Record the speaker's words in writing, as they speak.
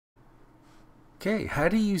Okay, how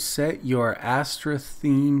do you set your Astra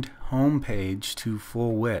themed homepage to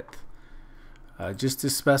full width? Just to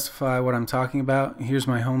specify what I'm talking about, here's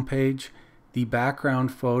my homepage. The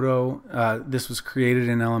background photo, this was created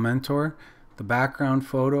in Elementor. The background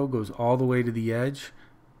photo goes all the way to the edge.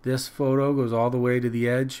 This photo goes all the way to the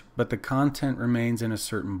edge, but the content remains in a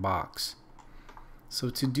certain box. So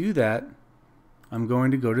to do that, I'm going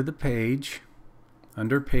to go to the page,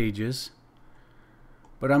 under Pages,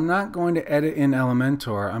 but I'm not going to edit in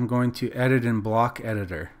Elementor. I'm going to edit in Block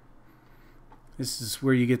Editor. This is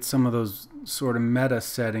where you get some of those sort of meta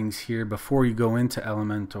settings here before you go into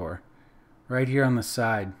Elementor. Right here on the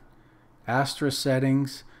side. Astra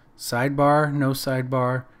settings, sidebar, no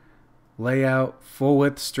sidebar, layout, full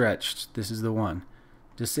width stretched. This is the one.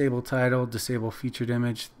 Disable title, disable featured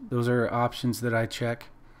image. Those are options that I check.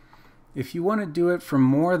 If you want to do it for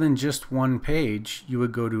more than just one page, you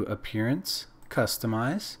would go to Appearance,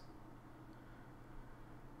 Customize,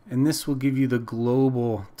 and this will give you the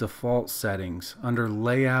global default settings under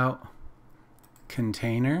Layout,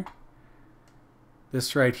 Container.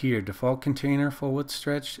 This right here, default container, full width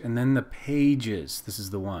stretched, and then the pages, this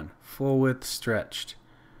is the one, full width stretched.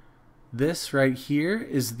 This right here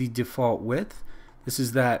is the default width. This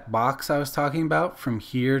is that box I was talking about, from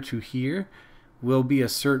here to here will be a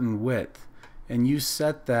certain width, and you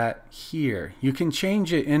set that here. You can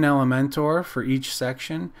change it in Elementor for each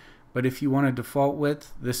section, but if you want a default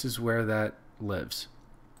width, this is where that lives.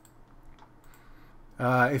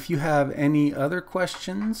 If you have any other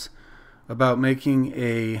questions about making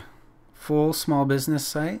a full small business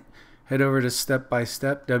site, head over to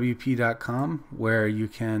stepbystepwp.com, where you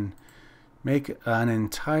can make an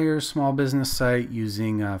entire small business site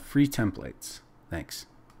using free templates. Thanks.